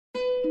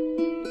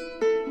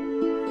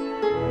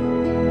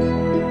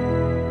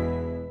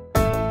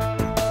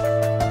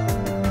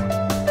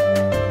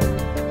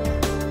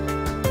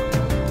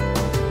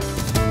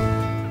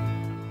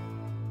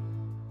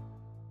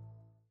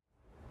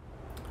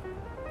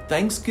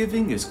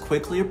Thanksgiving is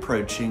quickly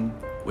approaching,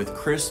 with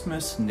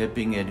Christmas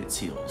nipping at its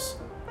heels.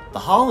 The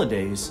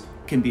holidays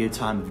can be a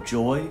time of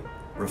joy,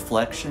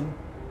 reflection,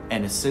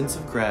 and a sense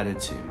of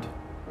gratitude.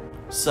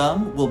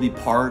 Some will be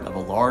part of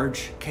a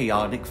large,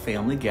 chaotic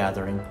family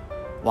gathering,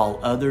 while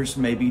others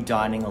may be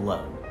dining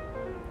alone.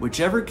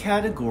 Whichever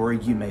category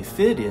you may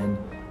fit in,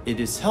 it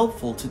is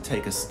helpful to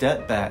take a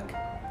step back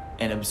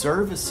and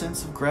observe a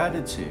sense of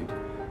gratitude,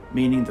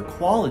 meaning the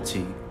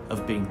quality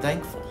of being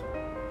thankful.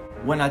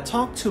 When I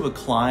talk to a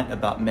client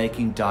about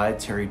making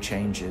dietary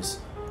changes,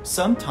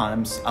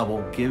 sometimes I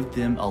will give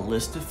them a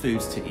list of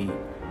foods to eat.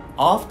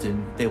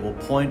 Often, they will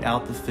point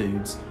out the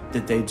foods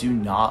that they do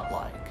not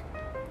like.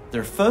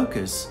 Their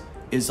focus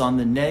is on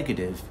the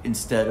negative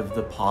instead of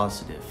the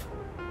positive.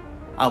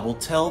 I will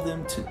tell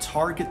them to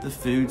target the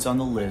foods on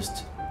the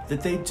list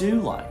that they do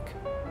like.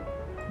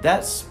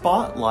 That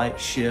spotlight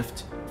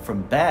shift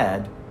from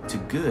bad to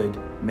good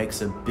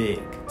makes a big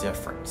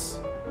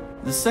difference.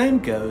 The same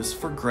goes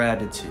for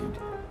gratitude.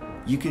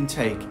 You can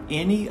take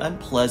any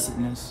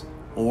unpleasantness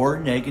or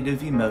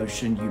negative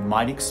emotion you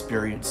might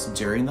experience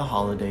during the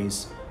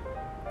holidays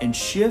and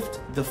shift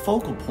the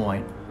focal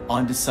point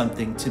onto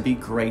something to be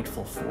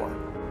grateful for.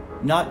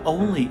 Not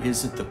only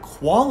is it the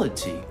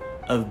quality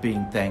of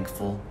being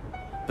thankful,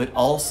 but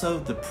also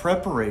the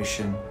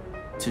preparation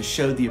to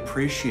show the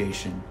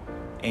appreciation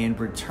and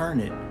return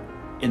it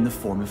in the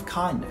form of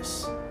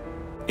kindness.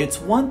 It's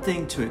one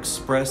thing to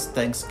express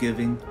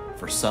thanksgiving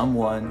for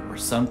someone or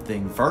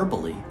something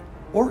verbally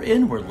or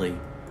inwardly,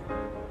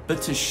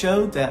 but to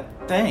show that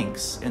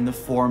thanks in the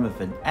form of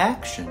an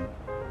action,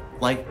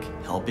 like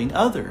helping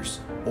others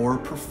or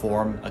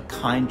perform a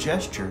kind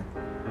gesture,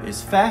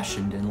 is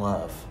fashioned in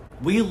love.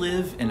 We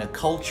live in a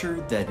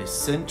culture that is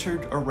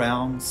centered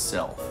around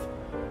self.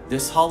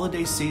 This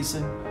holiday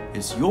season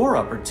is your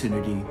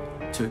opportunity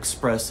to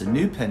express a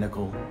new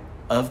pinnacle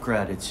of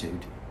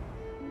gratitude.